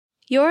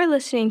You're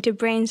listening to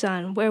Brains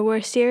On, where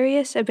we're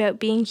serious about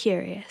being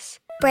curious.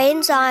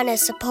 Brains On is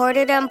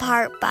supported in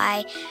part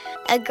by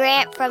a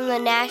grant from the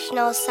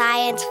National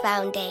Science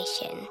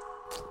Foundation.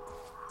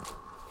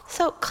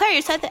 So, Claire,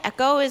 you said the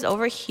echo is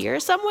over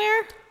here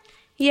somewhere?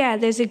 Yeah,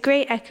 there's a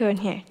great echo in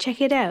here. Check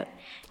it out.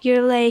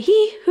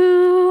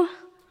 Yodelay-hee-hoo.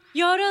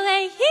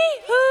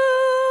 Yodelay-hee-hoo.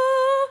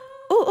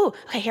 Ooh.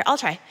 Okay, here, I'll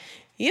try.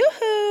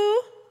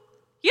 Yoo-hoo.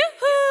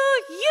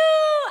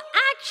 Yoo-hoo!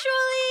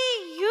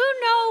 Actually, you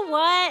know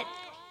what?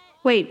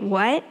 Wait,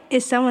 what?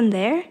 Is someone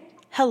there?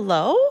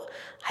 Hello?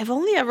 I've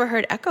only ever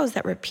heard echoes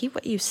that repeat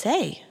what you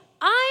say.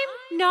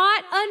 I'm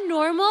not a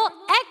normal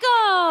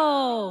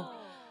echo.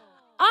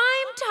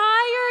 I'm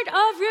tired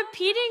of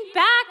repeating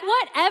back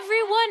what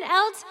everyone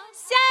else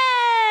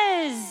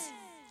says.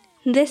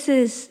 This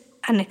is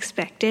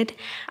unexpected.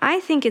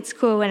 I think it's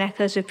cool when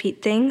echoes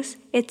repeat things.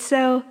 It's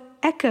so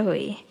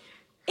echoey.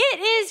 It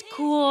is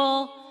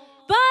cool,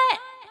 but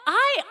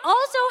I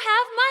also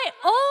have my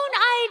own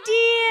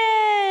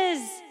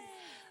ideas.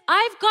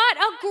 I've got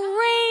a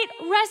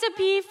great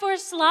recipe for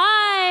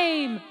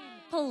slime,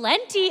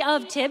 plenty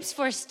of tips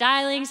for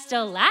styling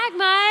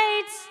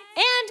stalagmites,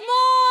 and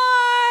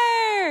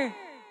more.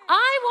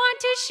 I want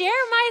to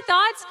share my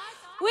thoughts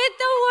with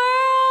the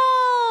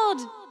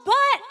world,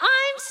 but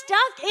I'm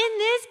stuck in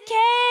this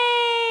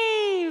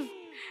cave.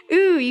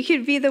 Ooh, you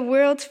could be the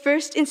world's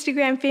first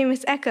Instagram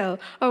famous echo.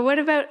 Or what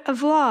about a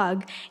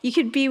vlog? You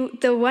could be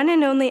the one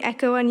and only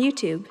echo on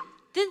YouTube.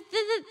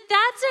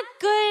 That's a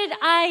good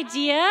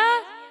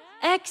idea,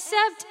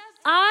 except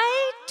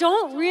I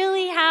don't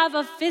really have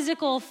a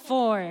physical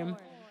form.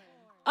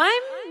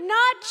 I'm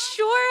not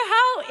sure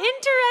how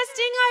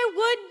interesting I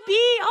would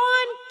be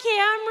on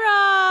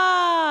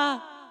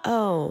camera.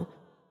 Oh.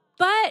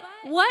 But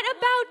what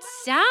about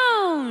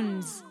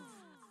sounds?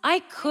 I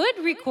could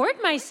record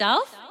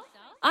myself.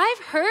 I've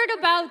heard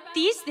about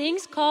these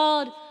things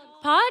called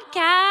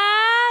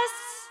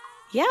podcasts.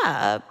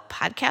 Yeah,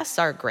 podcasts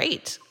are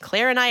great.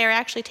 Claire and I are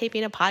actually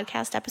taping a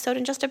podcast episode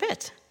in just a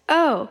bit.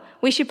 Oh,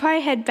 we should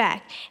probably head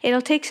back.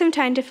 It'll take some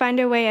time to find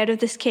our way out of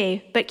this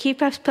cave, but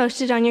keep us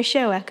posted on your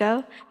show,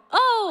 Echo.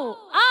 Oh,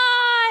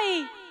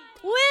 I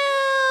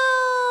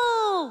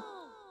will!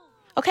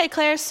 Okay,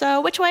 Claire,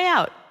 so which way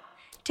out?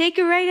 Take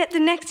a right at the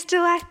next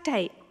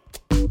stalactite.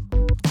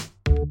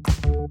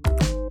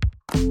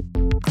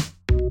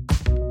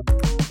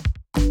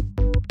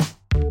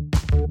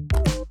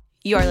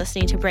 You're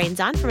listening to Brains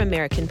On from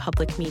American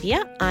Public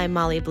Media. I'm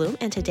Molly Bloom,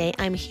 and today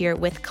I'm here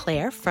with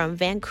Claire from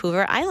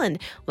Vancouver Island.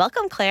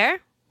 Welcome,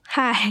 Claire.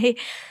 Hi.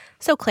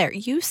 So, Claire,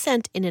 you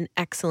sent in an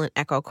excellent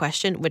echo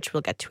question, which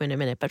we'll get to in a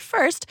minute. But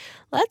first,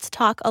 let's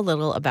talk a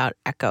little about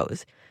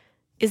echoes.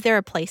 Is there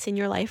a place in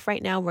your life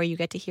right now where you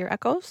get to hear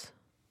echoes?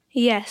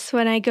 Yes,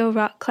 when I go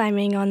rock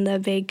climbing on the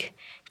big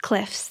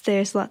cliffs,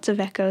 there's lots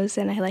of echoes,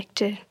 and I like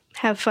to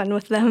have fun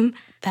with them.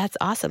 That's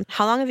awesome.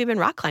 How long have you been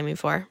rock climbing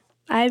for?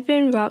 I've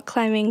been rock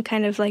climbing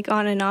kind of like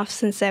on and off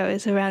since I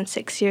was around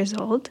 6 years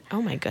old.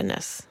 Oh my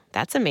goodness.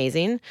 That's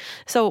amazing.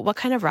 So what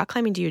kind of rock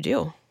climbing do you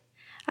do?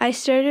 I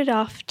started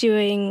off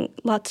doing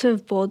lots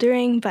of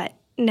bouldering, but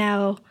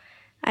now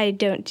I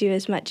don't do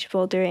as much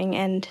bouldering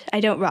and I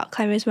don't rock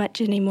climb as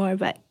much anymore,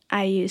 but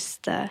I use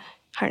the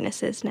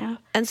harnesses now.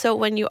 And so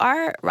when you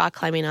are rock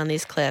climbing on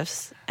these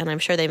cliffs, and I'm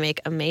sure they make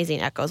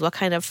amazing echoes, what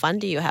kind of fun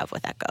do you have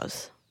with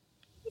echoes?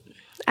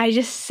 I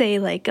just say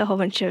like a whole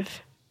bunch of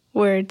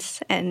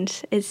words,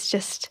 and it's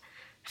just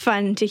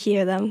fun to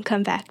hear them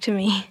come back to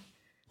me.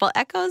 Well,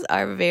 echoes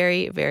are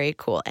very, very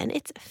cool, and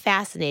it's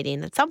fascinating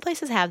that some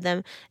places have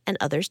them and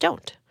others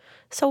don't.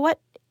 So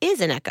what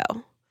is an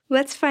echo?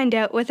 Let's find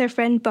out with our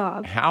friend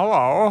Bob.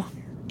 Hello.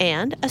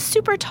 And a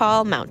super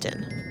tall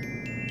mountain.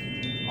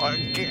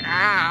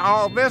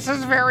 Oh, this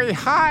is very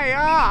high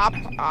up.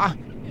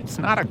 It's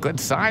not a good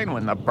sign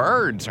when the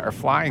birds are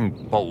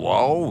flying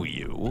below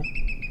you.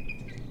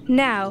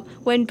 Now,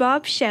 when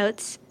Bob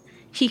shouts,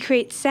 he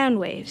creates sound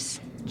waves.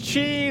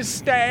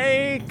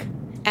 Cheesesteak!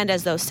 And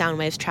as those sound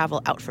waves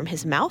travel out from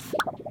his mouth,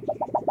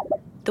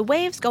 the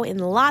waves go in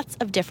lots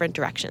of different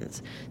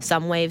directions.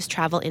 Some waves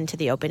travel into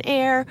the open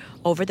air,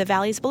 over the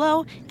valleys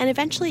below, and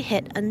eventually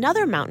hit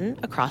another mountain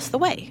across the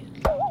way.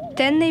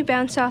 Then they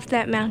bounce off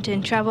that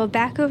mountain, travel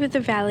back over the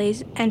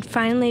valleys, and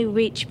finally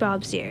reach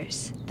Bob's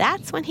ears.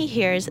 That's when he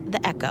hears the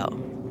echo.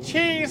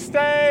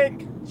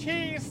 Cheesesteak!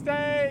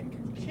 Cheesesteak!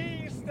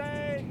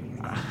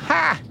 Cheesesteak!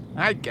 Ha!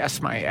 I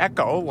guess my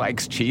echo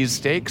likes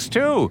cheesesteaks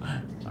too.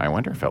 I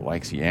wonder if it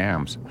likes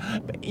yams.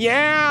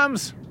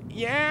 Yams!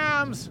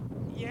 Yams!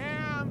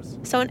 Yams!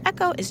 So an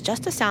echo is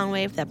just a sound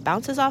wave that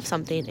bounces off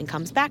something and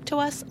comes back to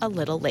us a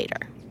little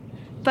later.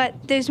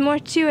 But there's more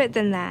to it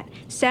than that.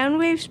 Sound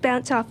waves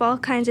bounce off all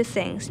kinds of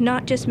things,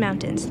 not just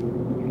mountains.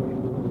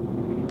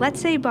 Let's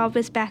say Bob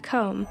is back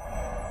home.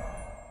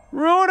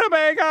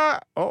 Rutabaga!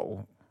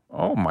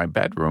 Oh, my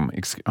bedroom.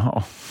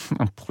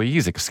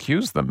 Please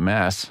excuse the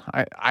mess.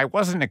 I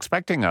wasn't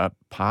expecting a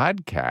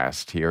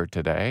podcast here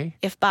today.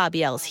 If Bob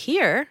yells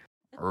here,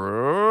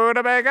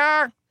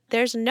 Rutabaga!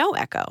 there's no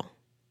echo.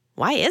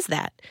 Why is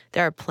that?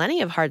 There are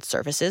plenty of hard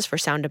surfaces for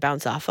sound to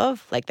bounce off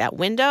of, like that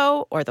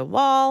window or the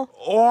wall.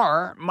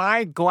 Or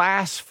my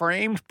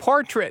glass-framed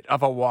portrait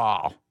of a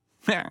wall.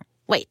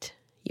 Wait,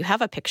 you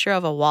have a picture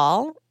of a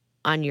wall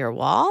on your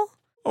wall?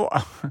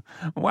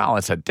 Well,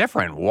 it's a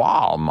different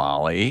wall,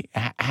 Molly.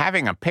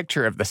 Having a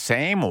picture of the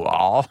same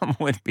wall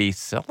would be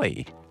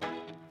silly.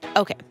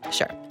 Okay,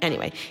 sure.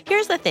 Anyway,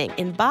 here's the thing.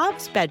 In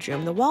Bob's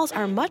bedroom, the walls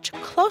are much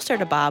closer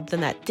to Bob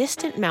than that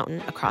distant mountain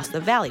across the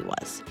valley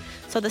was.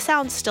 So the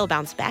sounds still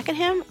bounce back at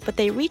him, but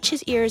they reach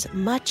his ears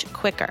much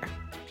quicker.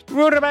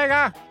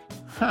 Rutabaga!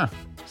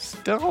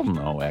 Still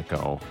no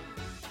echo.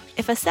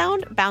 If a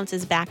sound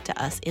bounces back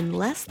to us in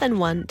less than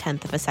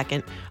 1/10 of a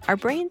second, our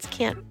brains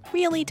can't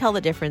really tell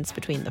the difference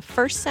between the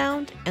first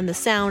sound and the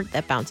sound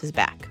that bounces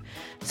back.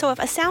 So if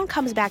a sound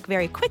comes back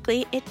very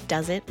quickly, it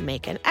doesn't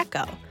make an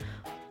echo.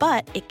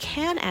 But it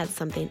can add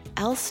something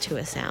else to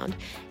a sound,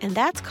 and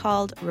that's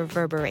called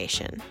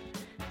reverberation.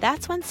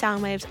 That's when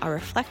sound waves are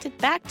reflected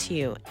back to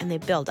you and they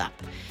build up.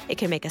 It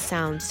can make a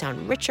sound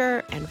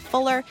richer and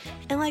fuller,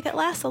 and like it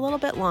lasts a little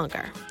bit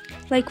longer.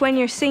 Like when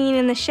you're singing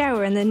in the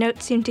shower and the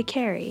notes seem to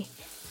carry.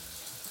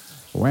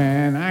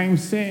 When I'm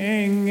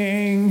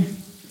singing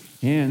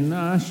in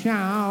the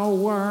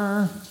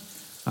shower,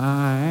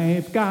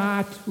 I've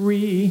got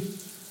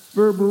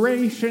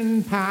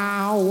reverberation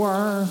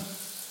power.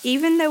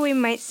 Even though we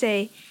might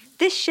say,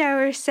 this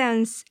shower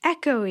sounds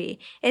echoey,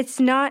 it's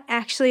not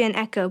actually an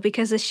echo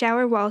because the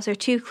shower walls are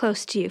too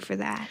close to you for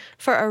that.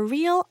 For a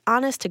real,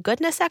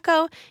 honest-to-goodness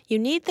echo, you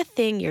need the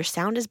thing your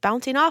sound is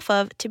bouncing off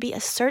of to be a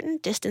certain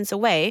distance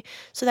away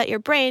so that your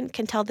brain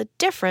can tell the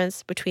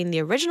difference between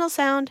the original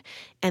sound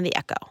and the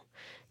echo.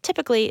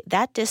 Typically,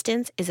 that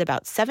distance is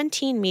about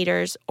 17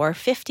 meters or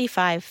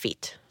 55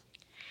 feet.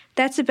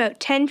 That's about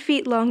 10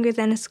 feet longer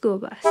than a school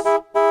bus.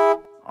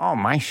 Oh,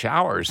 my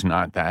shower's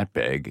not that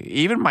big.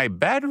 Even my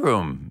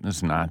bedroom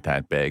is not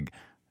that big.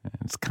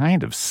 It's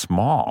kind of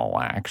small,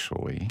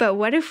 actually. But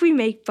what if we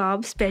make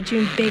Bob's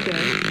bedroom bigger?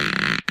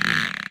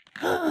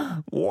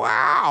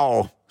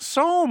 Wow!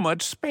 So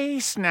much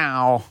space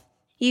now.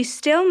 You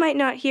still might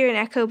not hear an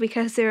echo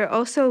because there are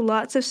also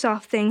lots of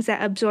soft things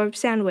that absorb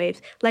sound waves,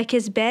 like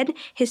his bed,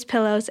 his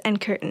pillows, and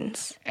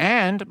curtains.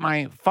 And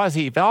my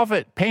fuzzy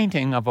velvet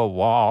painting of a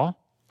wall.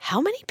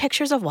 How many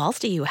pictures of walls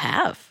do you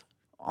have?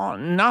 Oh,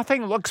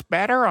 nothing looks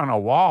better on a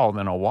wall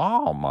than a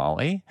wall,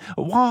 Molly.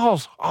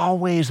 Walls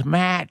always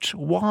match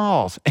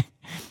walls.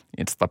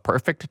 It's the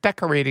perfect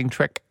decorating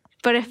trick.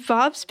 But if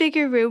Bob's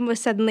bigger room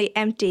was suddenly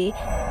empty,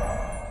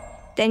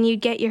 then you'd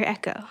get your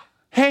echo.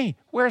 Hey,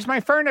 where's my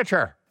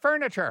furniture?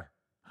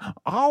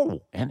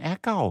 Oh, an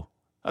echo.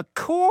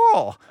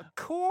 Cool.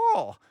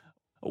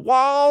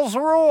 Walls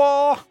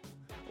rule.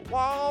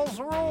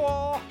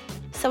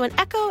 So an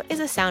echo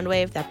is a sound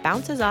wave that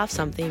bounces off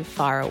something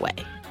far away.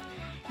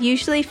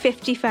 Usually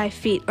 55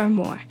 feet or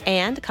more.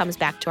 And comes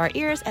back to our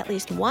ears at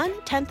least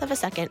 1/10 of a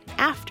second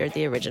after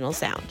the original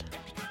sound.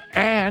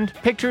 And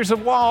pictures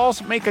of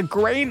walls make a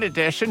great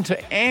addition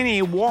to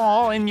any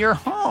wall in your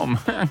home.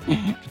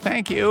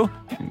 Thank you.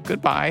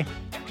 Goodbye.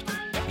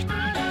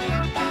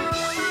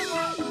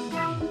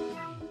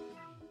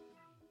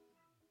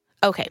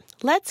 Okay,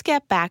 let's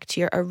get back to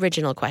your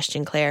original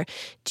question, Claire.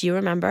 Do you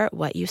remember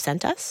what you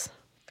sent us?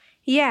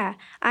 Yeah,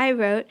 I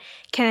wrote,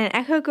 can an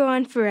echo go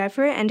on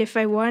forever? And if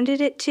I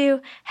wanted it to,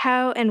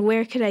 how and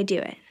where could I do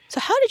it? So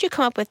how did you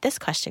come up with this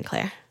question,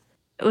 Claire?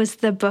 It was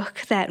the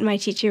book that my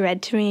teacher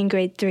read to me in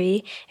grade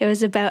 3. It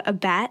was about a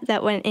bat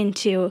that went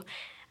into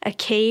a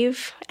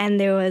cave, and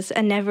there was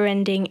a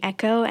never-ending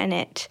echo, and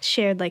it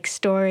shared, like,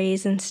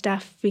 stories and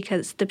stuff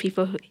because the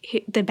people,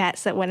 the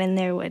bats that went in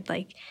there would,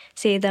 like,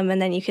 say them,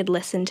 and then you could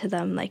listen to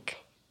them like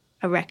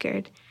a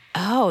record.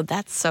 Oh,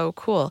 that's so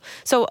cool.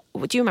 So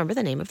do you remember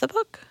the name of the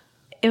book?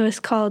 It was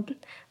called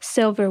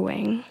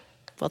Silverwing.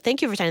 Well,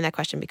 thank you for sending that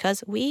question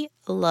because we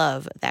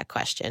love that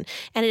question.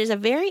 And it is a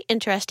very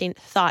interesting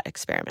thought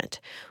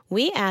experiment.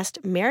 We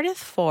asked Meredith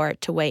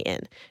Ford to weigh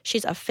in.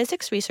 She's a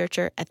physics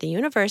researcher at the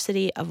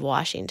University of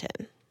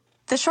Washington.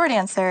 The short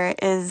answer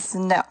is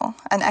no.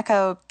 An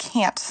echo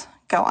can't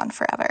go on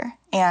forever.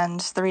 And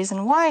the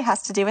reason why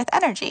has to do with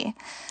energy.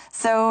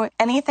 So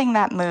anything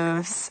that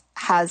moves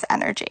has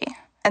energy.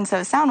 And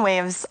so sound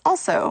waves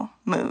also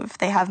move.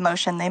 They have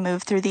motion, they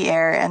move through the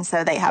air, and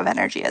so they have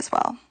energy as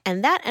well.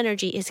 And that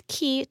energy is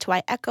key to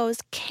why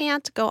echoes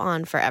can't go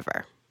on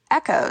forever.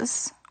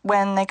 Echoes,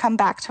 when they come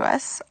back to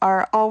us,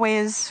 are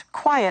always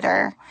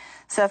quieter.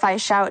 So if I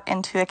shout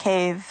into a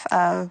cave,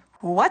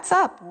 what's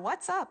up?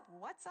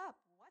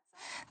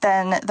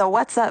 Then the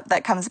what's up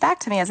that comes back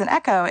to me as an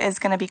echo is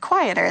going to be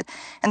quieter.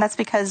 And that's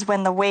because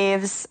when the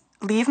waves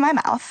leave my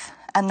mouth,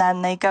 and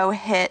then they go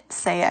hit,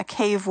 say, a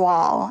cave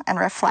wall and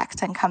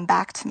reflect and come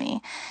back to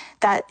me,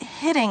 that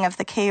hitting of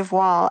the cave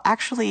wall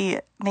actually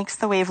makes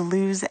the wave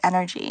lose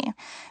energy.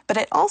 But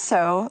it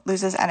also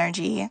loses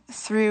energy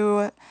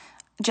through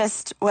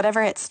just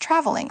whatever it's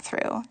traveling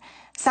through.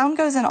 Sound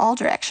goes in all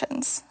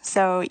directions.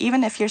 So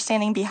even if you're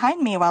standing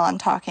behind me while I'm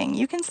talking,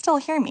 you can still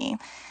hear me.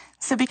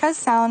 So because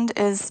sound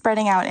is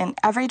spreading out in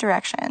every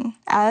direction,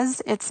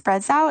 as it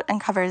spreads out and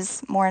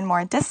covers more and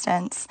more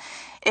distance,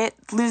 it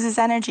loses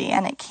energy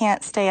and it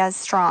can't stay as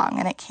strong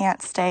and it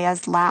can't stay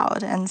as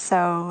loud. And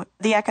so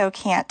the echo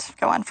can't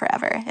go on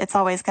forever. It's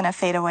always going to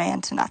fade away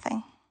into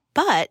nothing.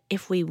 But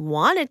if we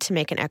wanted to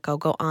make an echo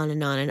go on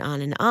and on and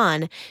on and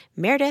on,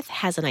 Meredith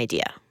has an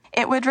idea.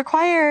 It would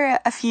require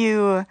a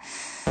few,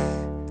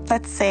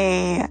 let's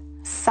say,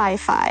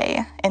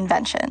 sci-fi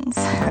inventions.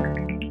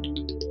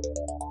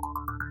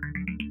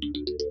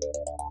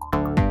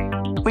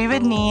 We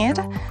would need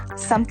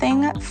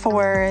something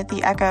for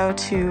the echo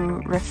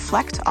to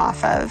reflect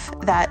off of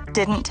that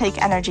didn't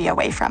take energy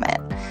away from it.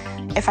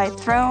 If I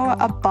throw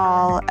a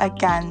ball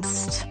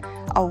against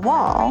a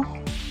wall,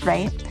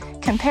 right,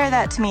 compare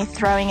that to me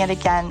throwing it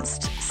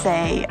against,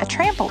 say, a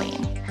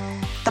trampoline.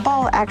 The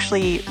ball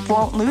actually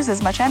won't lose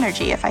as much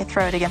energy if I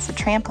throw it against a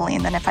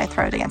trampoline than if I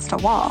throw it against a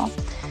wall.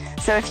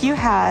 So if you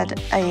had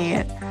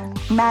a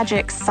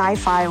magic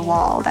sci-fi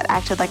wall that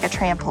acted like a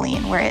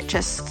trampoline where it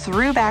just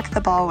threw back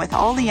the ball with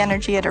all the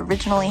energy it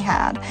originally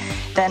had,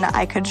 then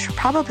I could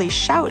probably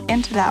shout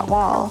into that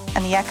wall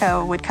and the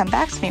echo would come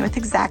back to me with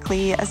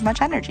exactly as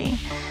much energy.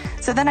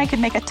 So then I could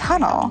make a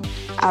tunnel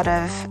out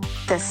of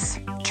this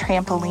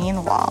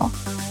trampoline wall.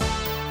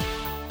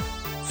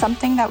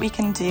 Something that we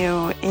can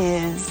do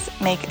is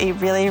make a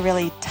really,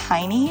 really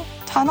tiny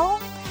tunnel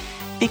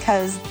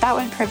because that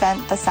would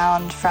prevent the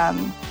sound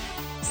from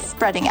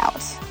spreading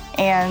out.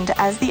 And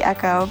as the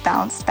echo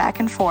bounced back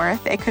and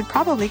forth, it could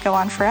probably go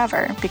on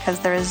forever because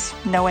there is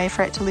no way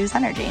for it to lose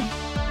energy.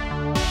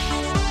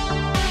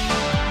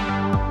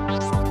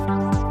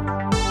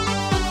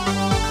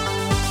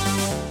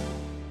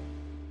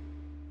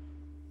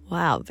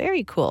 Wow,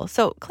 very cool.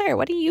 So, Claire,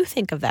 what do you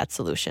think of that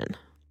solution?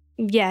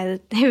 Yeah,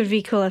 it would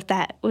be cool if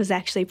that was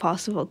actually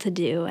possible to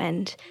do,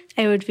 and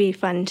it would be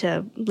fun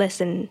to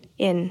listen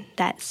in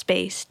that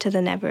space to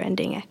the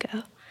never-ending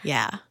echo.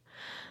 Yeah.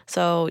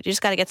 So you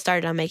just got to get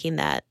started on making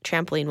that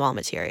trampoline wall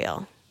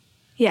material.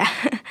 Yeah.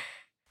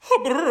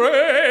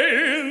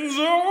 Brains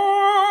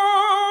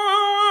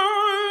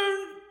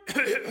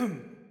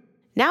on.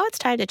 Now it's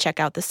time to check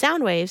out the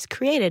sound waves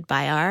created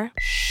by our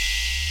Mystery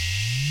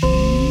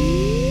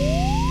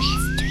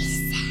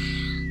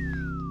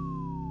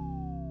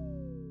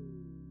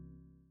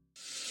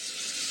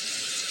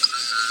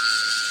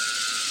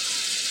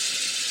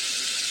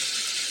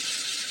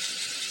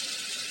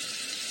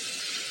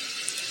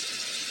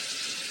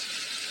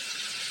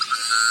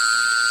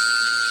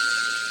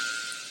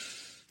sound.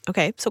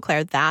 Okay, so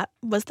Claire, that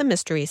was the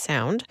mystery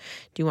sound.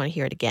 Do you want to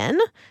hear it again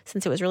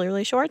since it was really,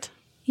 really short?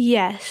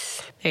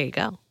 Yes. There you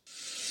go.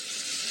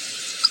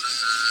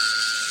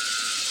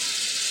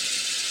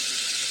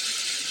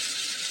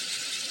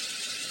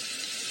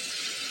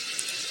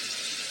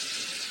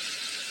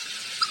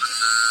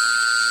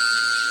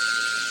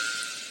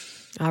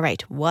 All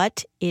right,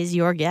 what is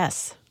your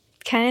guess?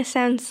 Kind of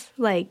sounds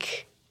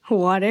like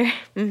water.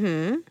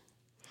 Mm-hmm.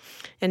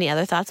 Any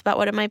other thoughts about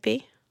what it might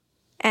be?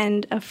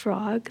 And a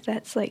frog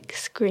that's like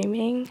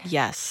screaming.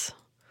 Yes.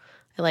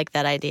 I like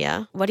that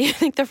idea. What do you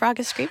think the frog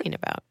is screaming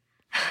about?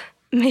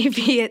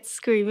 Maybe it's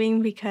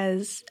screaming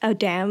because a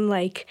dam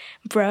like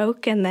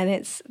broke and then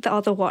it's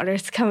all the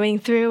water's coming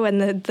through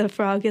and the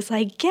frog is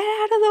like, get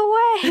out of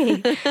the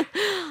way.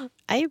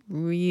 I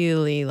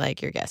really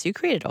like your guess. You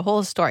created a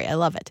whole story. I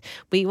love it.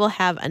 We will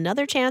have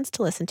another chance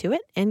to listen to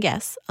it and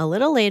guess a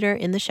little later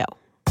in the show.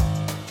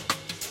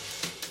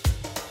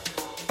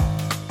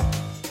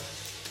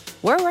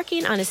 We're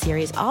working on a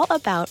series all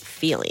about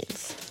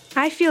feelings.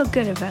 I feel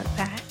good about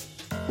that.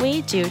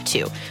 We do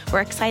too.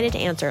 We're excited to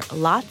answer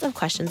lots of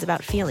questions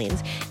about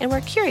feelings, and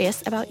we're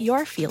curious about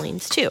your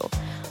feelings too.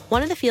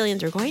 One of the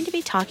feelings we're going to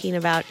be talking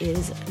about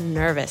is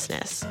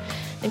nervousness.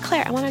 And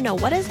Claire, I want to know,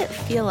 what does it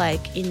feel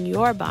like in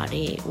your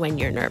body when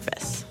you're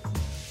nervous?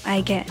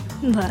 I get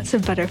lots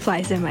of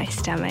butterflies in my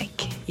stomach.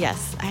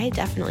 Yes, I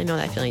definitely know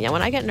that feeling. Yeah,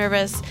 when I get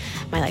nervous,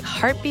 my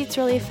heart beats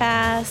really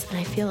fast and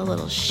I feel a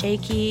little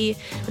shaky.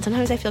 And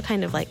sometimes I feel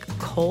kind of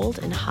cold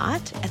and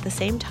hot at the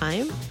same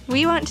time.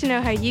 We want to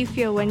know how you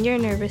feel when you're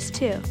nervous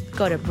too.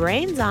 Go to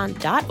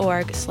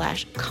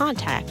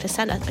brainson.org/contact to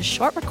send us a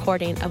short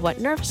recording of what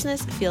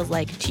nervousness feels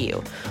like to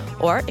you.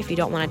 Or if you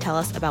don't want to tell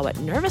us about what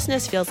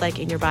nervousness feels like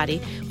in your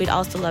body, we'd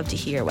also love to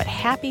hear what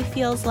happy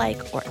feels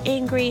like, or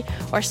angry,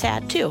 or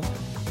sad too.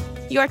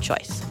 Your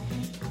choice.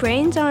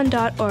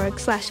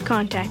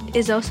 brainson.org/contact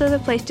is also the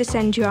place to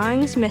send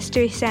drawings,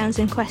 mystery sounds,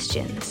 and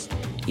questions.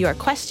 Your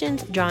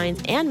questions,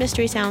 drawings, and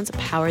mystery sounds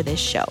power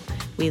this show.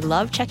 We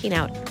love checking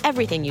out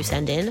everything you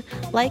send in,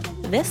 like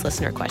this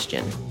listener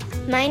question.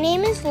 My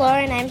name is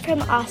Laura and I'm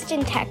from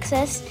Austin,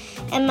 Texas.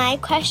 And my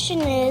question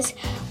is,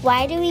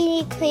 why do we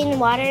need clean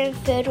water and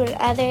food when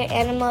other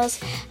animals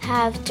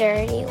have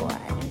dirty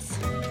ones?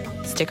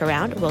 Stick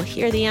around. We'll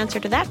hear the answer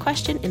to that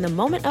question in the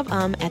moment of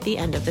at the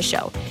end of the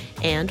show.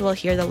 And we'll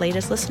hear the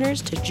latest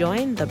listeners to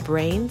join the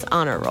Brains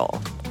Honor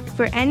Roll.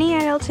 For any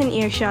adults in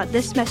earshot,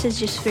 this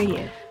message is for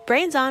you.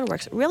 Brains On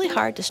works really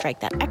hard to strike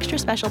that extra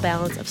special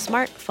balance of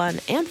smart, fun,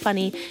 and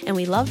funny, and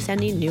we love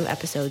sending new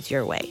episodes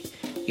your way.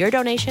 Your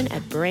donation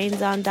at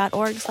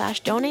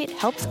brainson.org/donate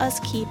helps us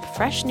keep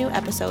fresh new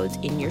episodes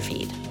in your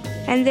feed.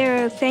 And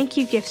there are thank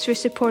you gifts for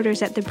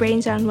supporters at the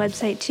Brains On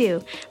website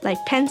too,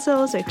 like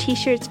pencils or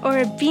t-shirts or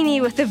a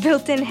beanie with a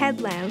built-in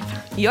headlamp.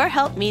 Your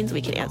help means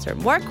we can answer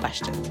more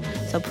questions,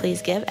 so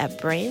please give at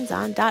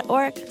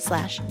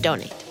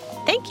brainson.org/donate.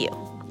 Thank you.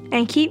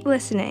 And keep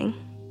listening.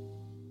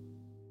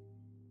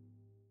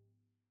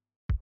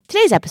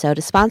 Today's episode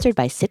is sponsored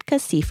by Sitka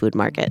Seafood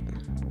Market.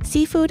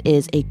 Seafood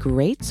is a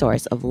great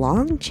source of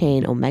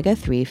long-chain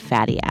omega-3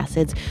 fatty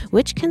acids,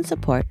 which can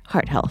support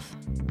heart health.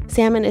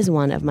 Salmon is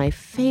one of my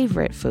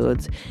favorite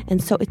foods,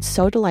 and so it's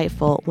so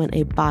delightful when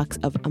a box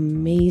of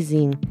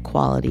amazing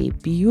quality,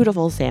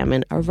 beautiful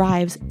salmon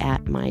arrives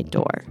at my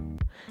door.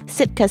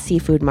 Sitka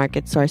Seafood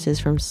Market sources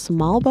from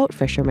small boat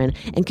fishermen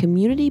and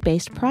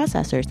community-based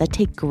processors that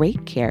take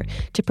great care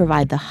to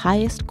provide the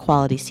highest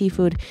quality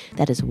seafood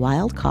that is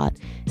wild-caught,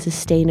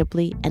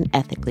 sustainably, and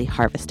ethically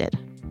harvested.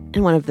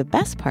 And one of the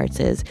best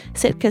parts is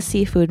Sitka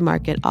Seafood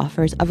Market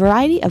offers a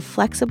variety of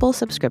flexible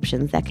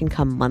subscriptions that can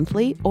come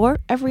monthly or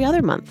every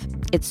other month.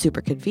 It's super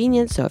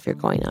convenient, so if you're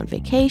going on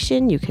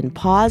vacation, you can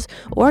pause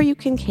or you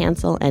can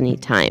cancel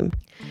anytime.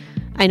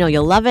 I know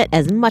you'll love it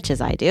as much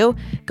as I do.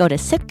 Go to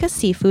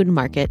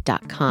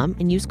sitkaseafoodmarket.com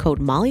and use code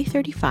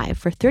MOLLY35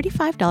 for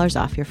 $35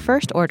 off your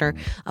first order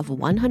of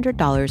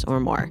 $100 or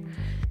more.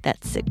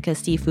 That's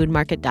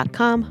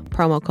sitkaseafoodmarket.com,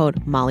 promo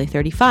code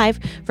MOLLY35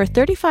 for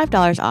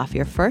 $35 off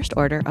your first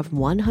order of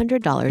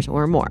 $100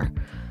 or more.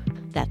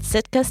 That's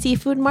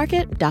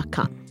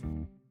sitkaseafoodmarket.com.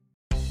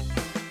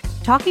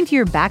 Talking to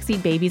your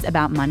backseat babies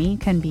about money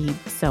can be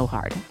so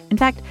hard. In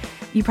fact,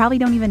 you probably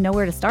don't even know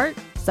where to start.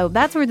 So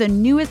that's where the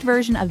newest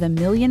version of the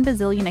Million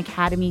Bazillion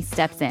Academy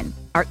steps in,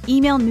 our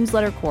email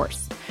newsletter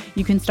course.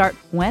 You can start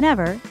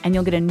whenever, and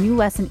you'll get a new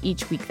lesson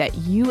each week that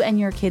you and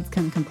your kids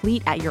can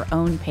complete at your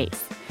own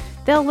pace.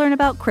 They'll learn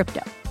about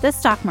crypto, the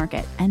stock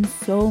market, and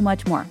so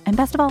much more. And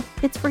best of all,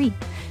 it's free.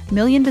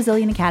 Million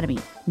Bazillion Academy,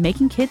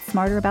 making kids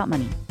smarter about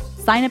money.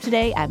 Sign up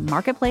today at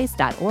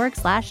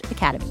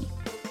marketplace.org/academy.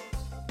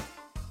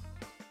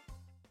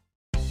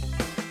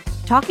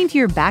 Talking to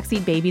your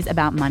backseat babies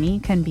about money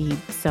can be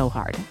so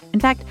hard. In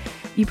fact,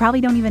 you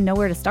probably don't even know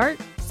where to start.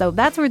 So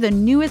that's where the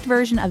newest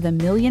version of the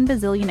Million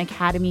Bazillion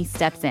Academy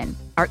steps in,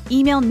 our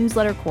email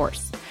newsletter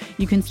course.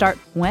 You can start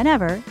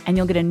whenever, and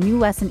you'll get a new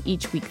lesson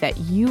each week that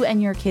you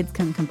and your kids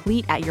can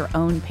complete at your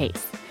own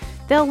pace.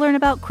 They'll learn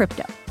about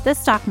crypto, the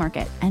stock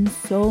market, and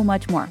so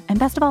much more. And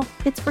best of all,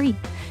 it's free.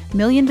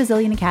 Million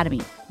Bazillion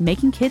Academy,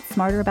 making kids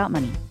smarter about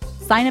money.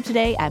 Sign up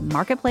today at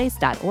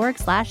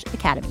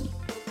marketplace.org/academy.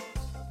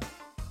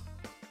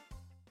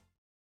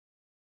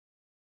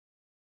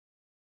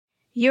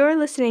 You're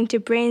listening to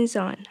Brains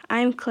On.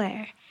 I'm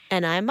Claire.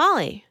 And I'm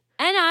Molly.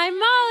 And I'm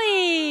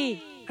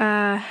Molly.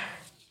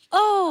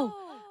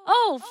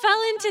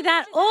 Fell into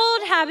that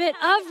old habit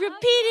of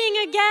repeating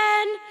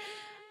again.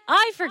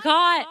 I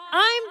forgot.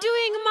 I'm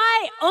doing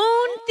my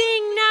own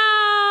thing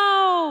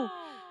now.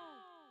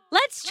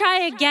 Let's try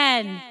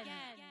again.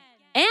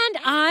 And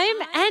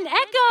I'm an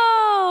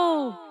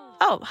Echo.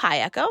 Oh, hi,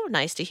 Echo.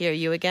 Nice to hear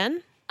you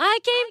again. I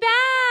came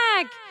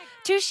back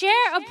to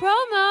share a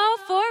promo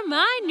for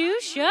my new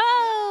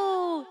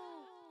show.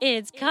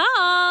 It's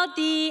called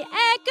the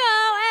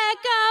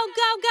Echo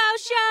Go Go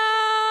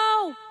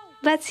Show.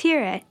 Let's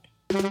hear it.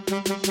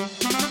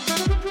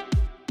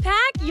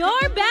 Pack your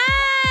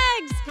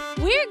bags.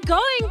 We're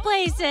going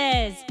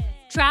places.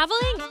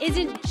 Traveling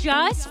isn't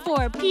just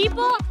for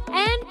people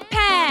and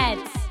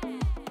pets.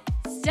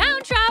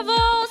 Sound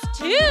travels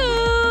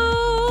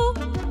too.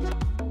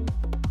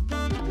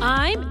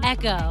 I'm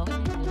Echo,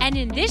 and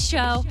in this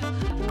show,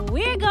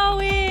 we're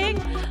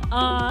going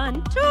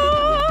on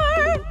tour.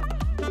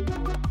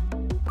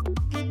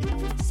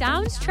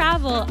 Sounds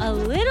travel a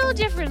little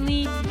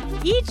differently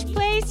each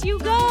place you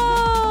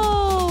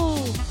go.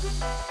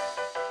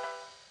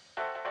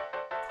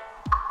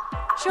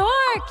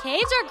 Sure,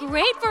 caves are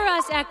great for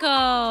us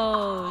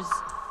Echoes.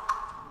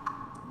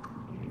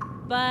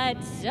 But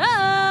so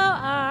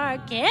are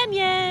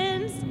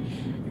canyons.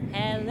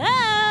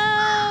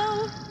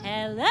 Hello,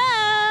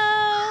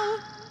 hello.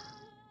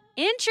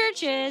 In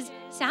churches,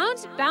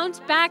 sounds bounce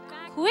back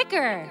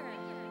quicker.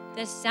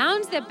 The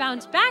sounds that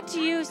bounce back to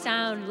you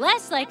sound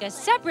less like a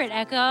separate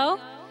echo,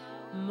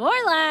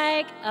 more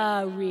like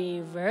a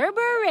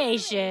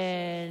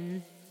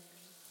reverberation.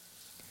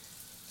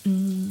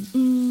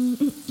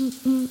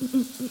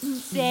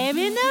 Same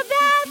in the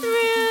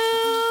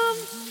bathroom.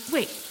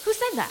 Wait, who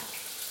said that?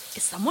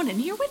 Is someone in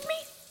here with me?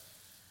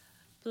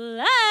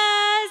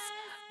 Plus,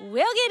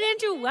 we'll get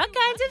into what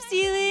kinds of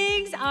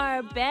ceilings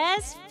are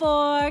best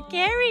for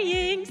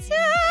carrying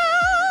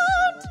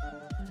sound,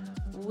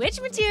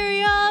 which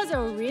materials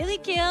really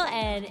kill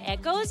an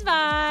echo's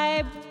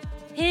vibe,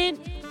 hint,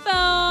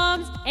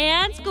 foams,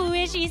 and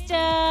squishy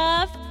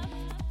stuff,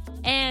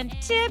 and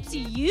tips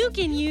you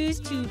can use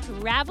to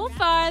travel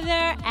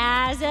farther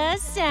as a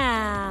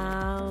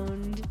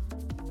sound.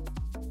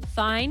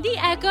 Find the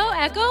Echo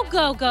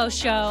Go-Go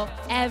Show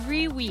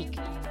every week,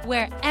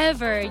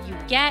 wherever you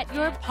get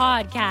your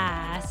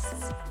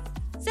podcasts.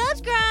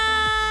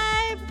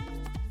 Subscribe!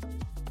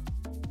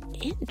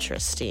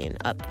 Interesting.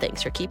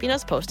 Thanks for keeping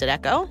us posted,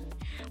 Echo.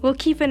 We'll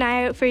keep an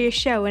eye out for your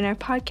show in our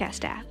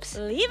podcast apps.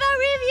 Leave a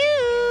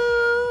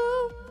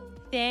review!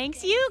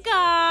 Thanks, you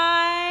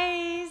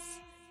guys!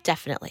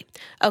 Definitely.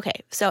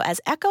 Okay, so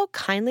as Echo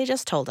kindly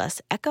just told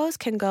us, echoes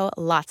can go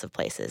lots of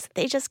places.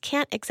 They just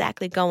can't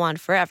exactly go on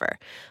forever.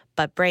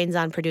 But Brains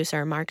On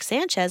producer Mark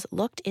Sanchez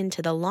looked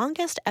into the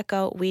longest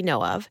echo we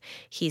know of.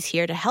 He's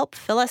here to help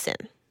fill us in.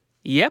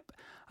 Yep,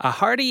 a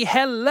hearty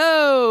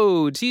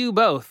hello to you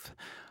both.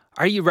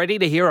 Are you ready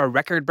to hear a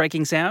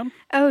record-breaking sound?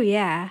 Oh,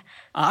 yeah.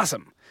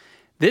 Awesome.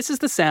 This is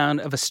the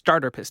sound of a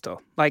starter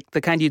pistol, like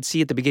the kind you'd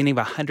see at the beginning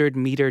of a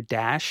 100-meter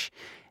dash,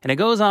 and it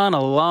goes on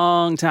a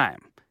long time.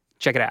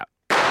 Check it out.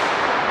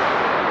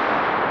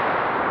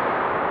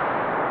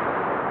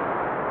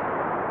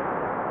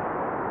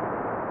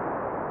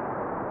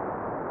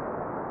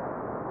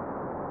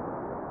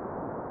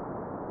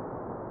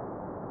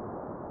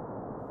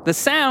 The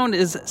sound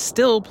is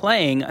still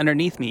playing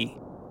underneath me.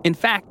 In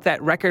fact,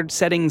 that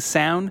record-setting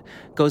sound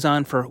goes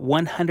on for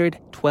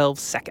 112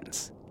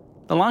 seconds.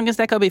 The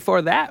longest echo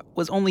before that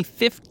was only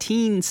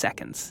 15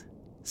 seconds.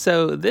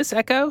 So this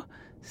echo,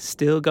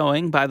 still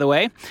going, by the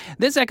way,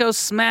 this echo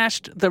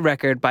smashed the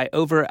record by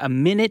over a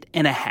minute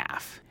and a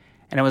half.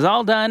 And it was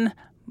all done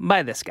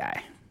by this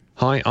guy.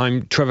 Hi,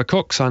 I'm Trevor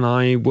Cox, and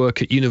I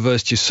work at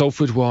University of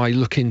Salford, where I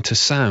look into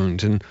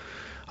sound, and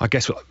I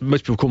guess what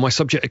most people call my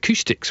subject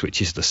acoustics,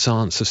 which is the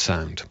science of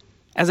sound.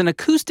 As an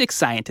acoustic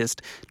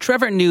scientist,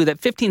 Trevor knew that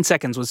 15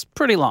 seconds was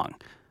pretty long,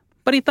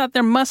 but he thought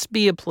there must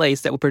be a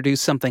place that would produce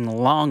something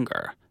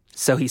longer.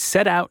 So he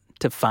set out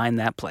to find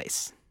that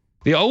place.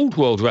 The old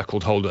world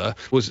record holder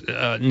was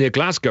near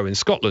Glasgow in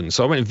Scotland,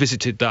 so I went and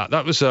visited that.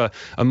 That was a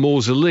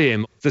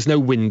mausoleum. There's no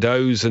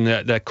windows, and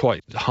they're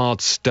quite hard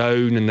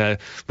stone, and they're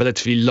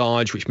relatively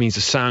large, which means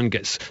the sound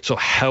gets sort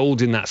of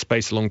held in that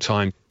space a long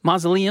time.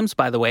 Mausoleums,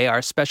 by the way,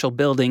 are special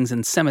buildings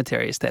in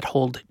cemeteries that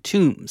hold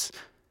tombs.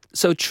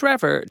 So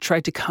Trevor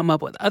tried to come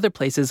up with other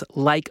places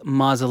like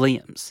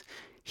mausoleums.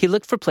 He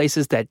looked for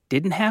places that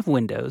didn't have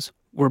windows,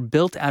 were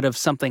built out of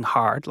something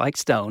hard like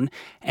stone,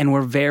 and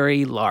were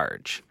very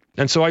large.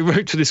 And so I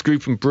wrote to this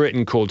group in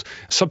Britain called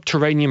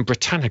Subterranean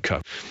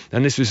Britannica.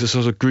 And this was a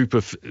sort of group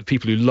of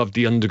people who loved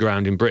the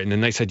underground in Britain.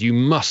 And they said, you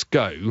must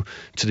go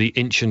to the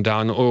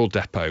Inchindown oil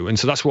depot. And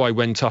so that's why I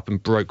went up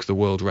and broke the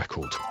world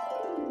record.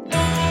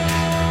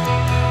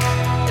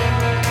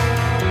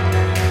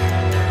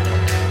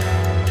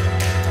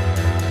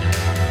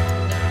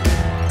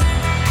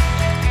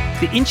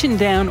 The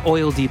Inchindown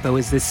Oil Depot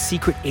is this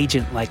secret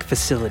agent-like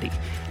facility.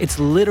 It's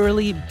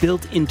literally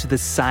built into the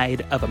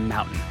side of a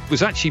mountain. It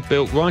was actually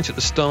built right at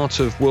the start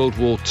of World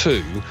War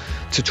II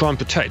to try and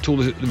protect all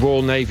the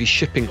Royal Navy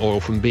shipping oil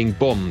from being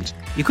bombed.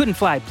 You couldn't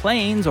fly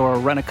planes or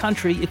run a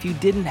country if you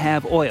didn't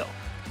have oil.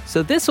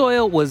 So this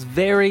oil was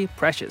very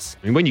precious.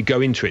 And when you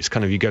go into it, it's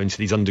kind of you go into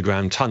these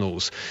underground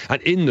tunnels,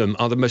 and in them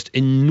are the most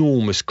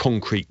enormous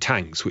concrete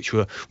tanks, which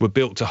were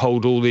built to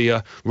hold all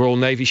the Royal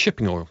Navy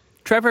shipping oil.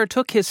 Trevor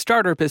took his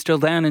starter pistol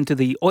down into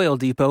the oil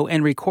depot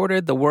and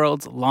recorded the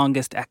world's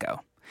longest echo.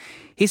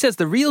 He says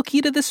the real key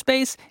to this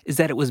space is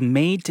that it was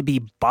made to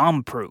be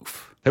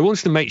bomb-proof. They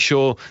wanted to make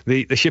sure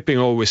the shipping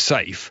oil was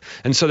safe,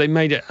 and so they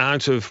made it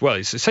out of, well,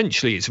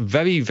 it's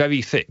very,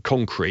 very thick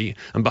concrete,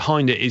 and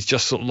behind it is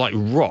just sort of like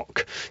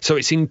rock. So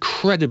it's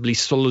incredibly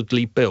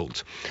solidly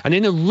built. And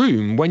in a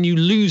room, when you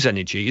lose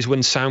energy is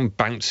when sound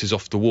bounces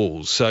off the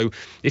walls. So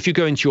if you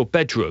go into your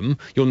bedroom,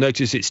 you'll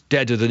notice it's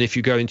deader than if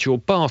you go into your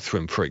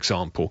bathroom, for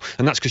example.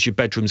 And that's because your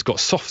bedroom's got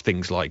soft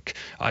things like,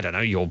 I don't know,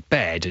 your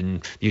bed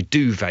and your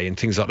duvet and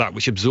things like that,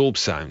 which absorb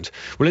sound.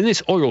 Well, in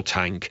this oil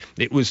tank,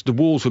 the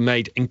walls were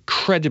made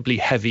incredibly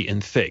heavy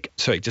and thick,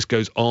 so it just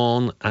goes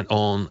on and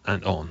on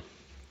and on.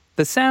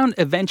 The sound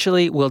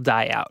eventually will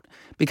die out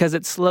because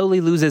it slowly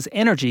loses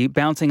energy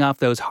bouncing off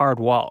those hard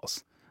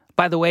walls.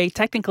 By the way,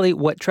 technically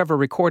what Trevor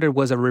recorded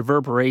was a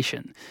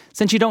reverberation,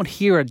 since you don't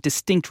hear a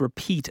distinct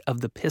repeat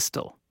of the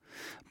pistol.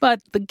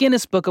 But the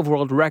Guinness Book of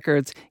World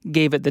Records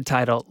gave it the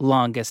title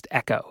Longest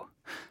Echo.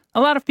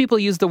 A lot of people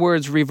use the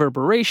words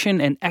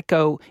reverberation and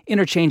echo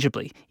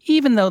interchangeably,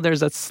 even though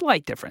there's a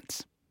slight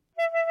difference.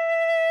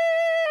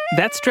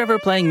 That's Trevor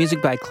playing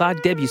music by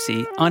Claude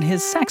Debussy on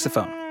his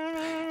saxophone.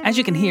 As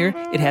you can hear,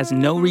 it has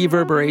no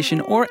reverberation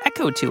or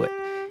echo to it.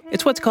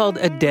 It's what's called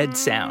a dead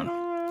sound.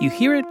 You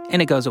hear it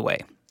and it goes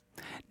away.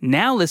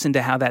 Now listen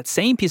to how that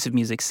same piece of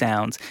music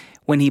sounds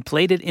when he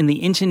played it in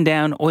the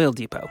Inchindown Oil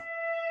Depot.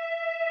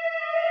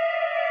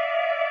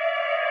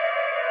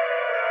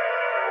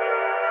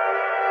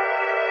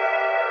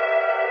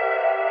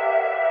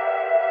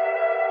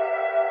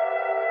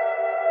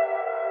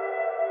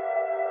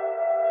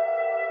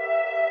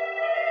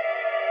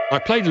 I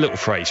played a little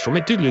phrase from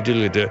it,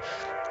 doodle-doodle-doo,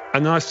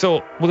 And I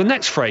thought, well, the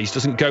next phrase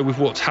doesn't go with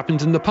what's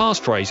happened in the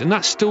past phrase, and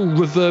that's still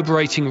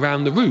reverberating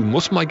around the room.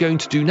 What am I going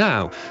to do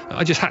now?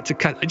 I just had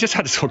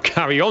to sort of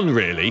carry on,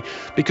 really,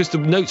 because the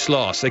notes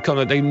last. They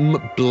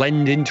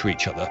blend into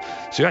each other.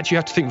 So you actually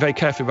have to think very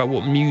carefully about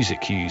what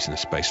music you use in a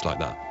space like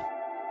that.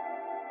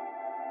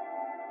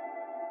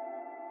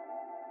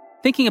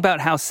 Thinking about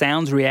how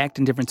sounds react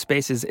in different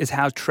spaces is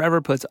how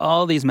Trevor puts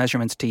all these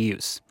measurements to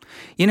use.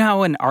 You know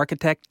how an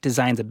architect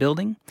designs a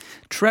building?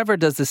 Trevor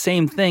does the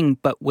same thing,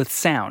 but with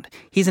sound.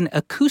 He's an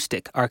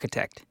acoustic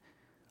architect.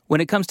 When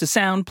it comes to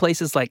sound,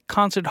 places like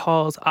concert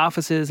halls,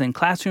 offices, and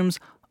classrooms,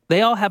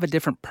 they all have a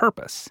different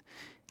purpose.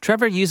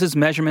 Trevor uses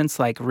measurements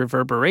like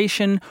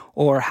reverberation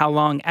or how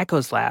long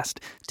echoes last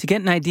to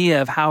get an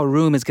idea of how a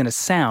room is going to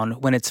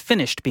sound when it's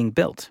finished being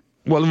built.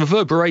 Well,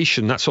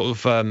 reverberation, that sort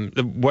of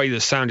the way that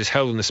sound is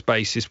held in the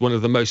space is one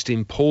of the most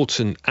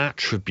important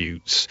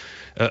attributes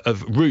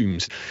of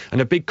rooms.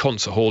 And a big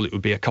concert hall, it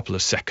would be a couple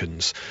of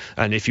seconds.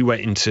 And if you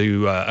went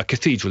into a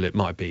cathedral, it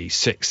might be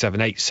 6,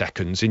 7, 8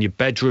 seconds. In your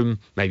bedroom,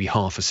 maybe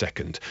half a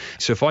second.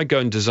 So if I go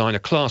and design a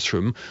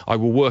classroom, I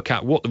will work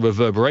out what the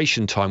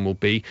reverberation time will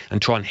be and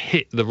try and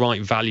hit the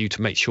right value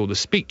to make sure the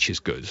speech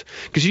is good.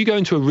 Because you go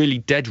into a really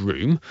dead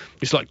room,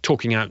 it's like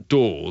talking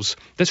outdoors.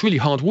 That's really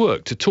hard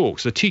work to talk.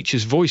 So the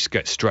teacher's voice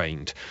gets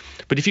strained.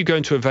 But if you go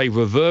into a very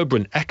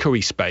reverberant,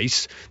 echoey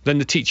space, then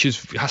the teacher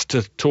has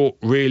to talk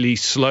really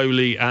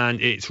slowly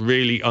and it's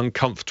really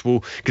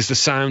uncomfortable because the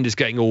sound is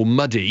getting all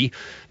muddy.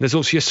 There's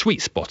also a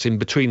sweet spot in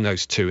between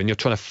those two and you're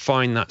trying to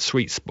find that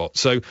sweet spot.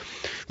 So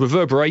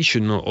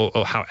reverberation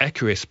or how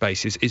echoey a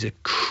space is a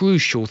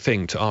crucial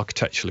thing to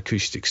architectural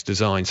acoustics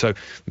design. So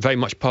very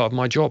much part of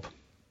my job.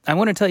 I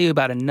want to tell you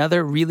about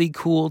another really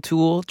cool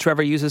tool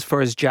Trevor uses for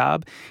his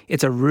job.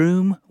 It's a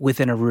room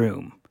within a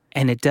room.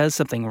 And it does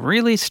something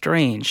really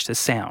strange to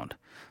sound.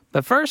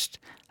 But first,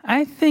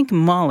 I think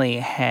Molly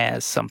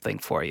has something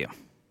for you.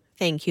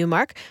 Thank you,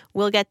 Mark.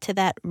 We'll get to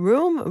that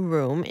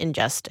room in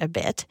just a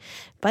bit.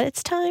 But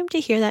it's time to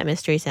hear that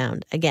mystery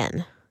sound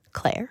again.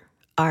 Claire,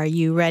 are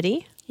you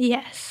ready?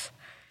 Yes.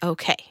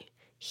 Okay,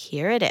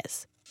 here it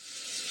is.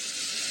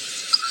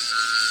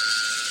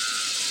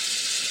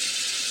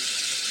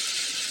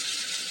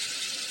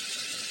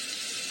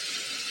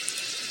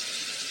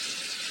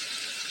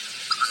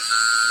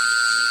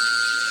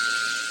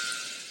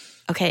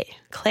 Okay,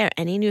 Claire,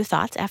 any new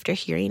thoughts after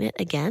hearing it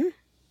again?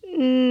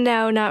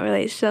 No, not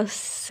really. It still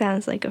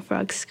sounds like a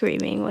frog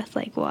screaming with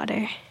like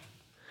water.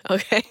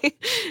 Okay,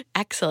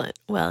 excellent.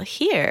 Well,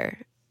 here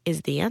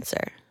is the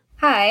answer.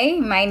 Hi,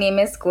 my name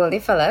is Goldie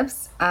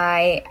Phillips.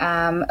 I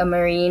am a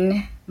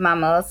marine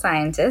mammal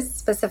scientist.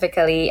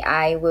 Specifically,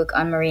 I work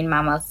on marine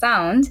mammal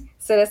sound.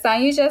 So the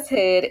sound you just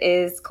heard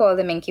is called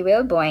the minke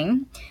whale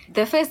boing.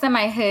 The first time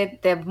I heard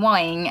the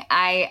boing,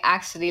 I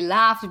actually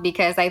laughed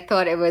because I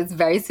thought it was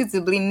very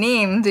suitably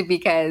named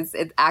because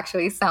it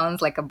actually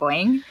sounds like a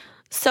boing.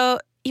 So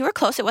you were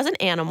close. It was an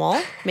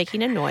animal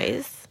making a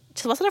noise. It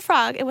just wasn't a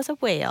frog. It was a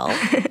whale.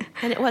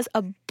 And it was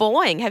a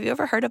boing. Have you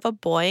ever heard of a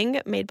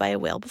boing made by a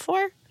whale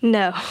before?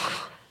 No.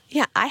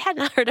 Yeah, I had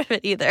not heard of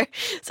it either.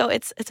 So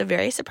it's a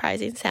very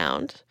surprising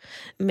sound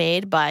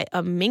made by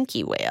a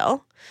minke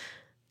whale.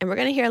 And we're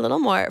going to hear a little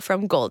more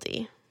from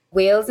Goldie.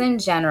 Whales in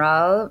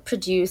general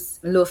produce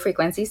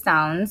low-frequency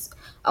sounds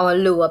or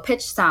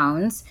lower-pitch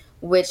sounds,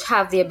 which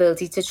have the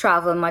ability to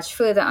travel much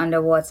further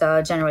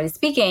underwater, generally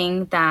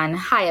speaking, than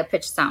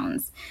higher-pitched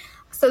sounds.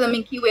 So the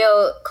minke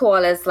whale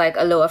call is like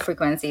a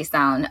lower-frequency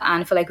sound.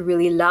 And for like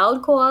really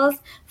loud calls,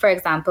 for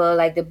example,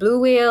 like the blue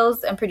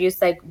whales and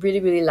produce like really,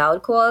 really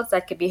loud calls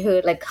that could be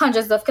heard like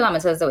hundreds of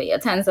kilometers away or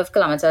tens of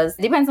kilometers.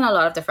 It depends on a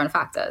lot of different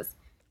factors.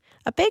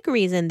 A big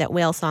reason that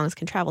whale songs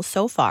can travel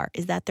so far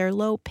is that they're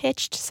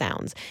low-pitched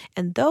sounds,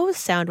 and those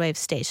sound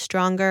waves stay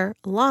stronger,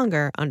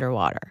 longer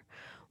underwater.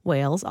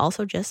 Whales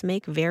also just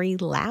make very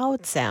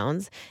loud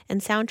sounds,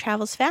 and sound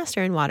travels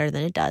faster in water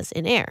than it does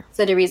in air.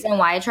 So the reason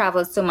why it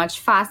travels so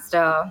much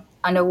faster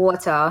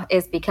underwater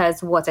is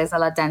because water is a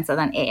lot denser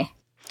than air.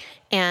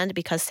 And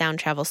because sound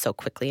travels so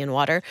quickly in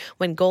water,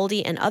 when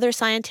Goldie and other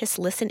scientists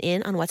listen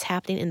in on what's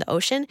happening in the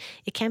ocean,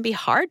 it can be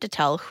hard to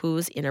tell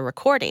who's in a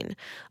recording.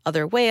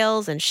 Other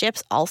whales and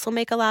ships also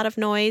make a lot of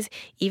noise.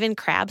 Even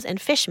crabs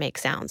and fish make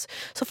sounds.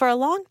 So for a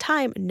long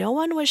time, no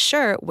one was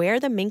sure where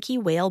the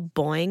minke whale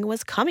boing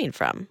was coming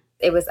from.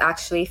 It was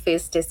actually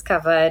first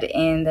discovered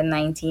in the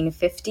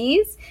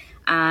 1950s.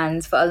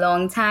 And for a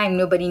long time,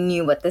 nobody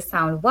knew what the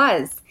sound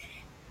was.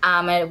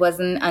 It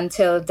wasn't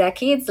until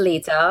decades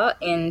later,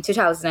 in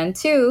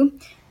 2002,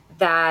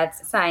 that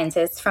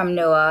scientists from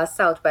NOAA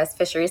Southwest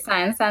Fisheries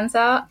Science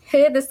Center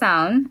heard the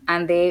sound,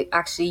 and they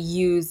actually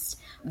used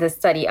the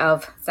study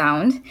of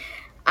sound.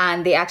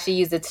 And they actually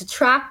used it to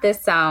track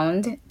this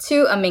sound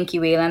to a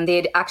minke whale, and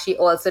they'd actually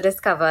also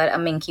discovered a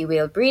minke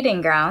whale breeding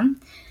ground.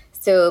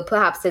 So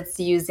perhaps it's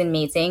used in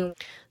mating.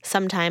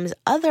 Sometimes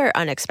other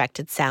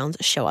unexpected sounds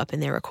show up in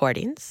their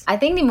recordings. I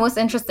think the most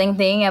interesting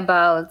thing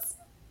about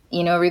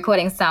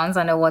recording sounds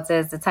underwater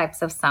is the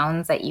types of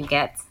sounds that you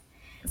get.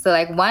 So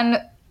like one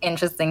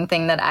interesting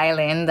thing that I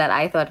learned that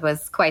I thought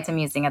was quite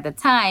amusing at the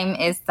time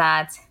is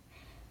that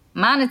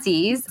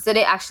manatees. So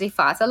they actually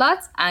fart a lot,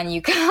 and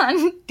you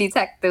can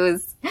detect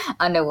those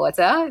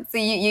underwater. So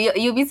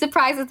you'll be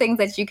surprised at things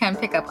that you can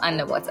pick up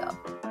underwater.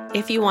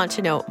 If you want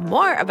to know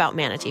more about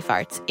manatee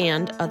farts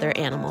and other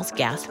animals'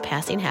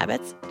 gas-passing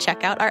habits,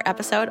 check out our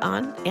episode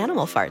on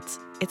animal farts.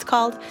 It's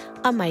called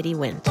A Mighty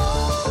Wind.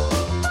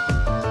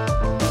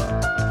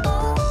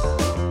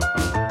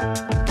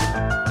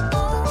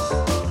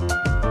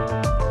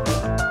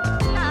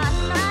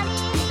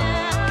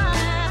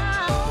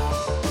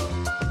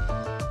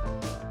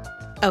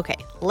 Okay,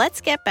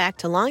 let's get back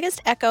to longest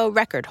echo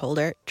record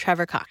holder,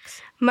 Trevor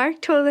Cox.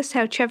 Mark told us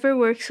how Trevor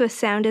works with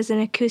sound as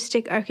an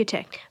acoustic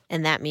architect.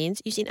 And that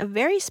means using a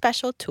very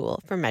special tool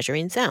for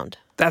measuring sound.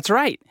 That's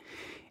right.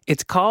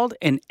 It's called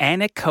an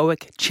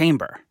anechoic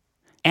chamber.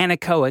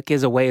 Anechoic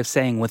is a way of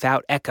saying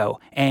without echo,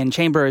 and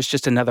chamber is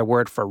just another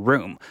word for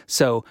room.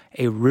 So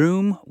a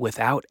room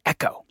without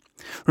echo.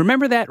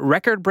 Remember that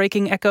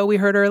record-breaking echo we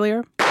heard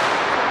earlier?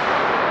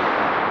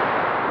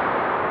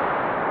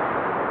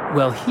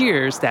 Well,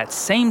 here's that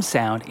same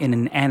sound in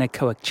an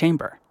anechoic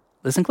chamber.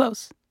 Listen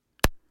close.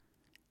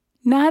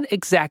 Not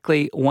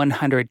exactly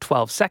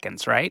 112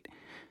 seconds, right?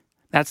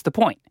 That's the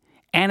point.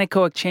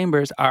 Anechoic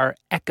chambers are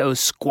echo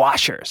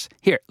squashers.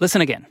 Here,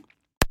 listen again.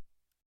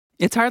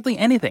 It's hardly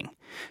anything.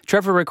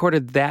 Trevor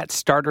recorded that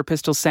starter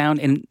pistol sound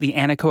in the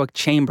anechoic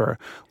chamber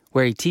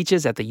where he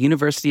teaches at the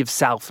University of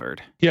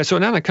Salford. Yeah, so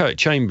an anechoic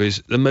chamber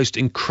is the most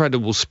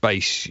incredible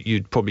space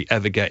you'd probably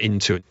ever get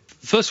into.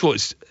 First of all,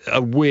 it's a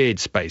weird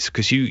space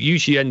because you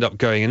usually end up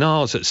going, in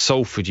ours at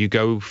Salford, you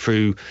go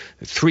through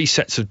 3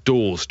 sets of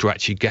doors to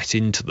actually get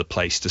into the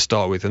place to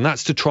start with. And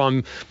that's to try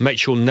and make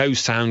sure no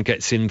sound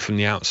gets in from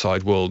the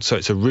outside world. So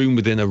it's a room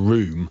within a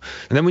room.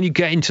 And then when you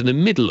get into the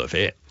middle of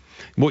it,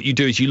 what you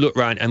do is you look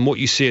around and what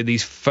you see are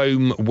these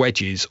foam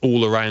wedges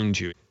all around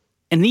you.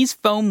 And these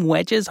foam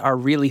wedges are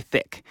really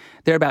thick.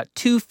 They're about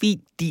 2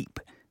 feet deep,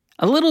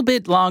 a little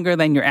bit longer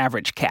than your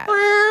average cat.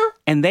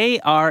 And they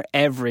are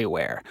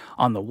everywhere,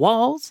 on the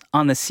walls,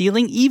 on the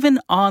ceiling, even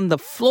on the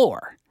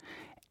floor.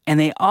 And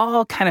they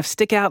all kind of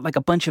stick out like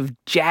a bunch of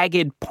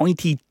jagged,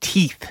 pointy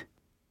teeth.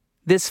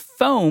 This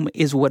foam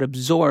is what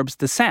absorbs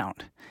the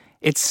sound.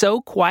 It's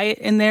so quiet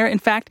in there, in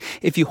fact,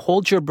 if you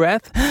hold your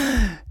breath,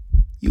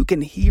 you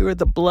can hear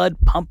the blood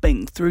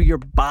pumping through your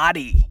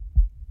body.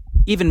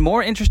 Even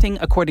more interesting,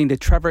 according to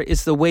Trevor,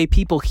 is the way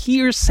people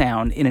hear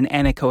sound in an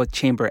anechoic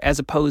chamber as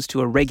opposed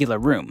to a regular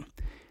room.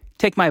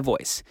 Take my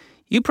voice.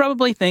 You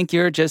probably think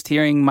you're just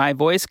hearing my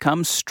voice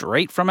come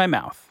straight from my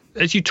mouth.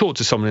 As you talk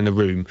to someone in a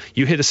room,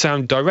 you hear the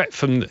sound direct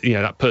from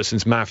that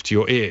person's mouth to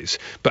your ears,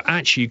 but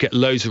actually you get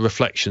loads of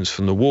reflections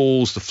from the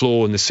walls, the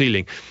floor and the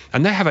ceiling,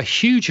 and they have a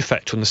huge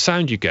effect on the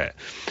sound you get.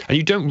 And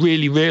you don't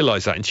really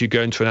realise that until you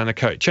go into an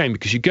anechoic chamber,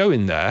 because you go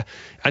in there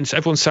and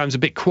everyone sounds a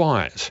bit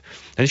quiet.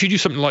 And if you do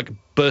something like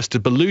burst a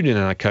balloon in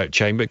an anechoic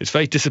chamber, it's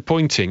very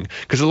disappointing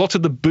because a lot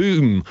of the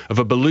boom of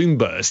a balloon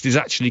burst is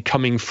actually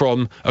coming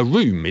from a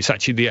room. It's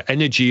actually the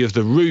energy of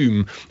the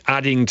room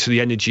adding to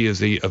the energy of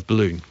the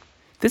balloon.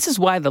 This is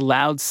why the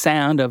loud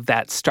sound of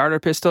that starter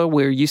pistol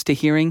we're used to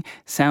hearing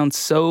sounds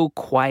so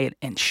quiet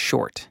and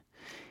short.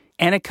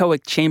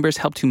 Anechoic chambers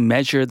help to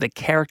measure the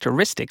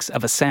characteristics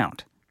of a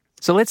sound.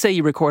 So let's say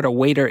you record a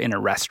waiter in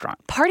a restaurant.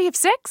 Party of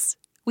 6?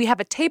 We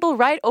have a table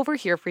right over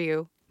here for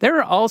you. There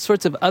are all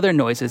sorts of other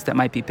noises that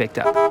might be picked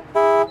up.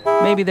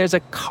 Maybe there's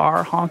a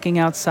car honking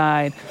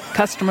outside.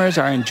 Customers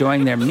are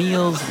enjoying their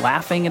meals,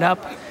 laughing it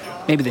up.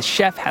 Maybe the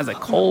chef has a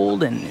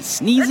cold and is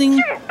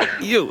sneezing.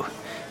 Ew.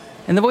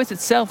 And the voice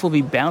itself will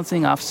be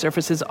bouncing off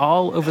surfaces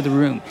all over the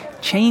room,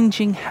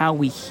 changing how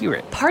we hear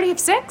it. Party of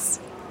 6?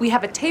 We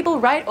have a table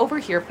right over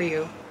here for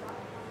you.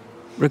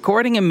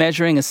 Recording and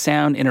measuring a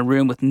sound in a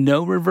room with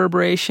no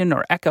reverberation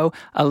or echo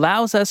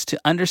allows us to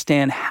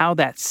understand how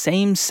that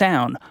same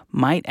sound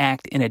might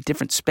act in a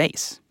different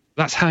space.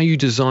 That's how you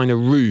design a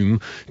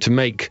room to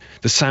make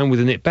the sound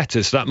within it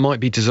better. So that might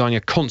be designing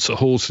a concert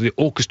hall so the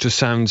orchestra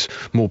sounds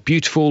more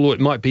beautiful, or it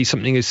might be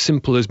something as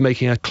simple as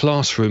making a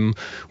classroom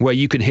where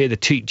you can hear the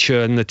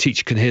teacher and the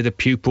teacher can hear the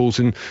pupils,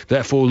 and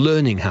therefore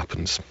learning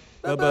happens.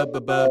 Brains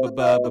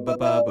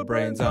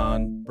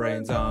on,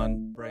 brains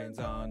on, brains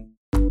on.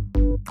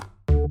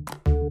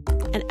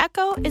 An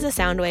echo is a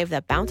sound wave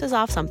that bounces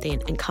off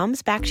something and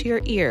comes back to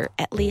your ear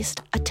at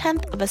least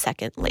 1/10 of a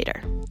second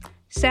later.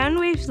 Sound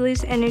waves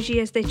lose energy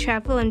as they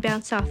travel and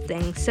bounce off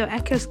things, so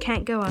echoes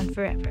can't go on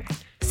forever.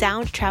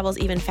 Sound travels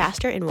even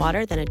faster in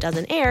water than it does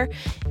in air.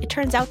 It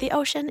turns out the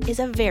ocean is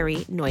a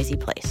very noisy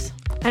place.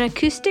 An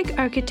acoustic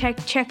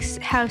architect checks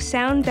how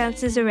sound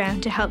bounces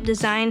around to help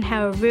design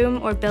how a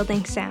room or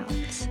building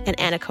sounds. An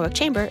anechoic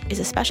chamber is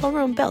a special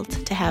room built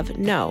to have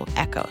no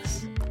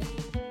echoes.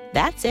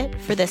 That's it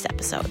for this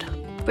episode.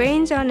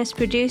 Brains On is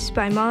produced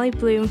by Molly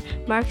Bloom,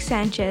 Mark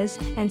Sanchez,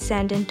 and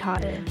Sandon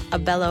Totten. A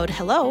bellowed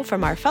hello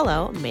from our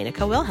fellow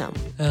Menaka Wilhelm.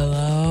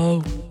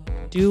 Hello?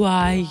 Do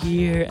I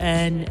hear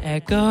an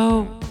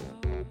echo?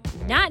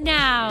 Not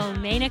now,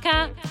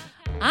 Menaka.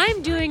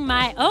 I'm doing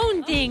my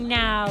own thing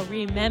now,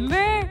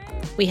 remember?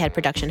 We had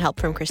production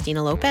help from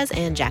Christina Lopez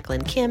and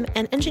Jacqueline Kim,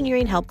 and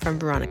engineering help from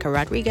Veronica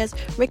Rodriguez,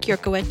 Rick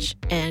Yurkowicz,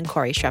 and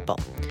Corey Schreppel.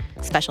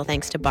 Special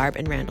thanks to Barb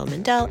and Randall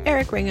Mindell,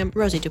 Eric Ringham,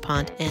 Rosie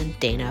DuPont, and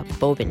Dana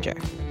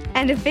Bobinger.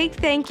 And a big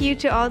thank you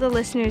to all the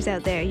listeners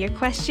out there. Your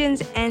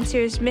questions,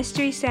 answers,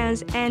 mystery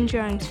sounds, and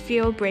drawings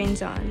fuel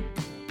Brains On.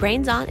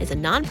 Brains On is a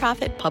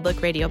nonprofit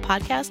public radio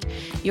podcast.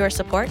 Your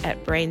support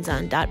at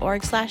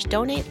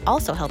brainson.org/donate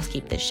also helps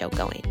keep this show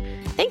going.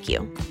 Thank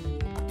you.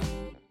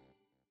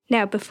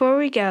 Now, before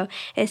we go,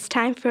 it's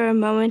time for a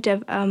moment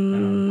of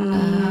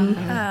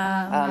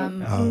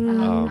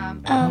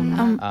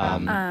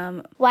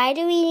Why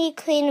do we need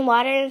clean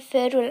water and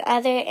food when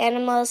other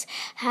animals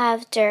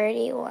have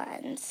dirty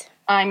ones?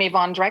 I'm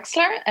Yvonne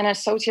Drexler, an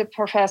associate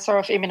professor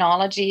of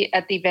immunology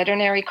at the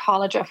Veterinary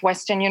College of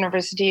Western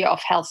University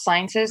of Health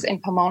Sciences in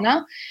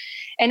Pomona.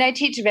 And I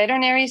teach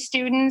veterinary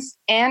students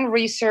and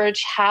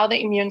research how the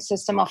immune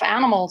system of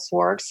animals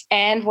works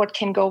and what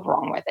can go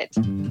wrong with it.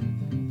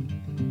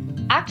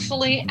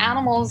 Actually,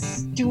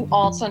 animals do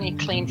also need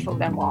clean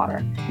food and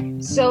water.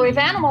 So if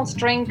animals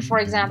drink, for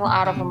example,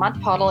 out of a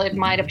mud puddle, it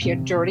might appear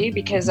dirty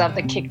because of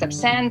the kicked up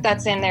sand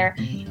that's in there.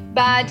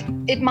 But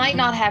it might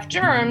not have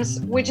germs,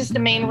 which is the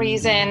main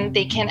reason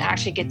they can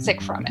actually get sick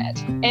from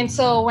it. And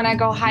so when I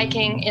go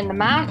hiking in the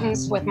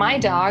mountains with my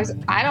dogs,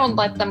 I don't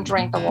let them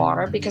drink the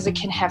water because it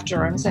can have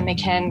germs and they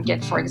can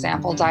get, for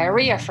example,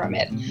 diarrhea from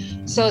it.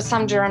 So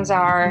some germs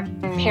are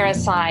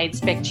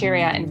parasites,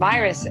 bacteria, and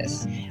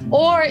viruses.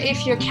 Or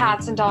if your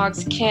cats and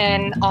dogs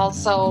can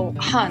also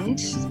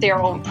hunt their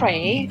own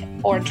prey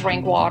or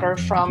drink water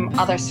from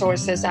other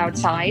sources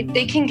outside,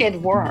 they can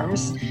get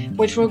worms,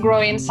 which will grow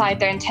inside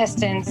their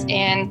intestines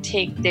and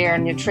take their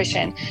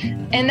nutrition.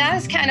 And that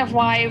is kind of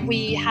why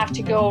we have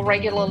to go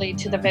regularly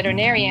to the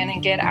veterinarian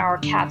and get our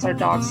cats or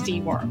dogs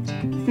dewormed.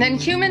 Then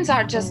humans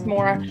are just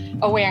more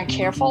aware and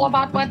careful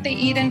about what they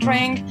eat and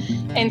drink.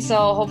 And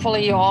so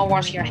hopefully you all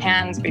wash your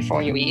hands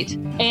before you eat.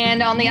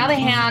 And on the other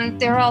hand,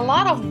 there are a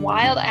lot of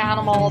wild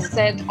animals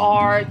that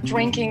are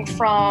drinking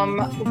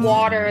from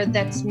water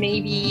that's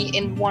maybe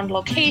in one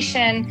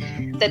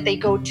location that they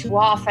go too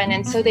often.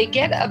 And so they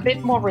get a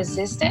bit more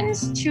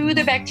resistance to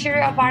the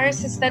bacteria or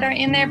viruses that are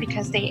in there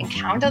because they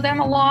encounter them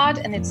a lot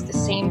and it's the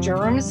same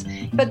germs.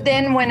 But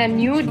then when a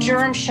new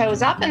germ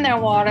shows up in their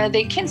water,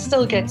 they can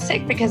still get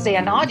sick because they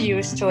are not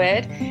used to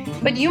it.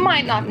 But you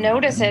might not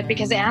notice it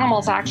because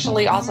animals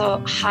actually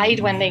also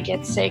hide when they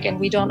get sick and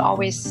we don't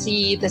always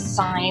see the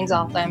signs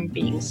of them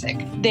being sick.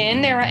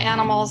 Then there are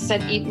animals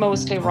that eat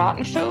mostly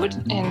rotten food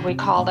and we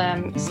call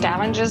them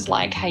scavengers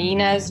like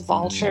hyenas,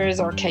 vultures,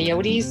 or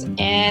coyotes.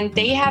 And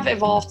they have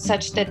evolved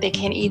such that they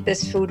can eat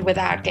this food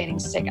without getting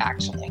sick,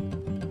 actually.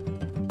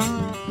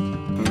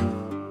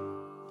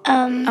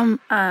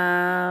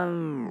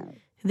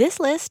 This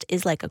list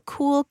is like a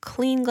cool,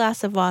 clean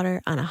glass of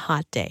water on a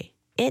hot day.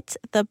 It's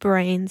the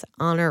Brains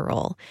Honor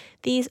Roll.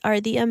 These are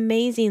the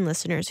amazing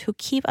listeners who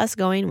keep us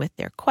going with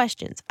their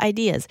questions,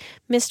 ideas,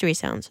 mystery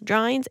sounds,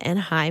 drawings, and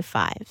high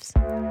fives.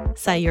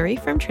 Sayuri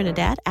from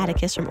Trinidad,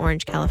 Atticus from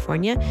Orange,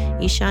 California,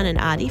 Ishan and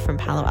Adi from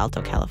Palo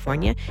Alto,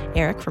 California,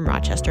 Eric from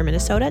Rochester,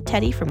 Minnesota,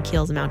 Teddy from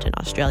Keels Mountain,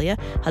 Australia,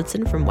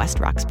 Hudson from West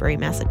Roxbury,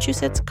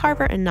 Massachusetts,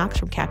 Carver and Knox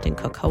from Captain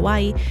Cook,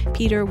 Hawaii,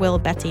 Peter, Will,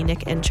 Betsy,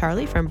 Nick, and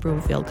Charlie from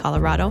Broomfield,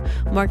 Colorado,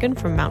 Morgan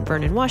from Mount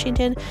Vernon,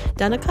 Washington,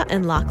 Donica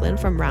and Lachlan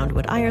from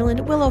Roundwood,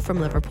 Ireland, Willow from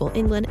Liverpool,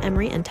 England,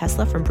 Emery and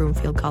Tesla from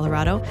Broomfield,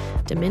 Colorado,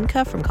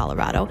 Dominka from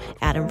Colorado,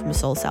 Adam from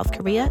Seoul, South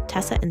Korea,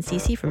 Tessa and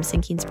Cece from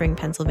Sinking Spring,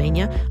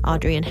 Pennsylvania,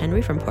 Audrey and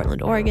Henry from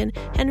Portland, Oregon,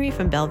 Henry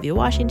from Bellevue,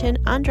 Washington,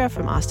 Andra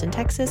from Austin,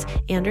 Texas,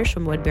 Anders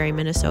from Woodbury,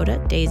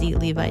 Minnesota, Daisy,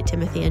 Levi,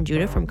 Timothy, and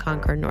Judah from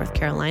Concord, North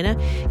Carolina,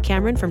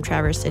 Cameron from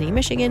Traverse City,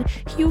 Michigan,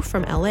 Hugh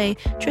from LA,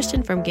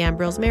 Tristan from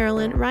Gambrills,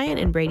 Maryland, Ryan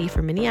and Brady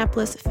from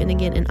Minneapolis,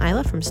 Finnegan and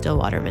Isla from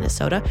Stillwater,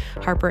 Minnesota,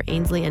 Harper,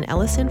 Ainsley, and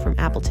Ellison from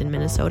Appleton,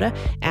 Minnesota,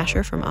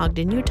 Asher from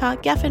Ogden, Utah,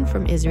 Geffen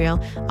from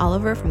Israel,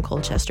 Oliver from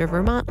Colchester,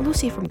 Vermont,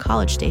 Lucy from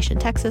College Station,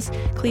 Texas,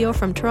 Cleo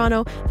from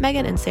Toronto,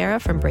 Megan and Sarah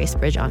from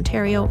Bracebridge,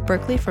 Ontario,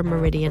 Berkeley from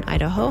Meridian,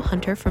 Idaho,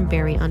 Hunter from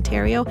Barrie,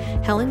 Ontario,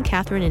 Helen,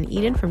 Catherine, and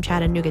Eden from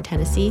Chattanooga,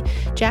 Tennessee,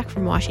 Jack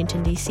from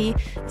Washington, D.C.,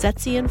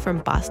 Zetzian from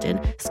Boston,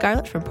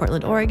 Scarlett from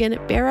Portland, Oregon,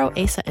 Barrow,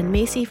 Asa, and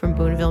Macy from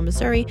Boonville,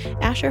 Missouri,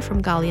 Asher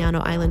from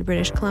Galliano Island,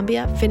 British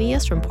Columbia,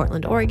 Phineas from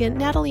Portland, Oregon,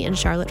 Natalie and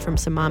Charlotte from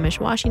Sammamish,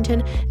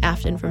 Washington,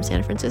 Afton from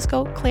San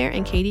Francisco, Claire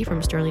and Katie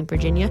from Sterling,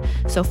 Virginia,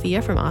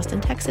 Sophia from Austin,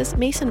 Texas,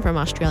 Mason from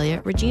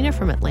Australia, Regina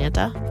from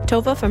Atlanta,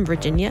 Tova from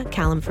Virginia,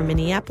 Callum from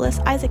Minneapolis,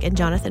 Isaac and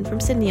Jonathan from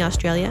Sydney,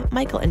 Australia,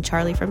 Michael and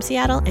Charlie from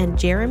Seattle, and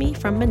Jeremy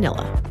from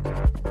Manila.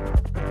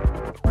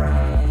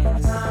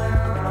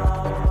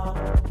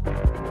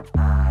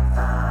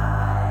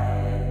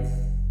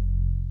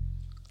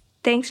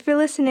 Thanks for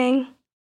listening.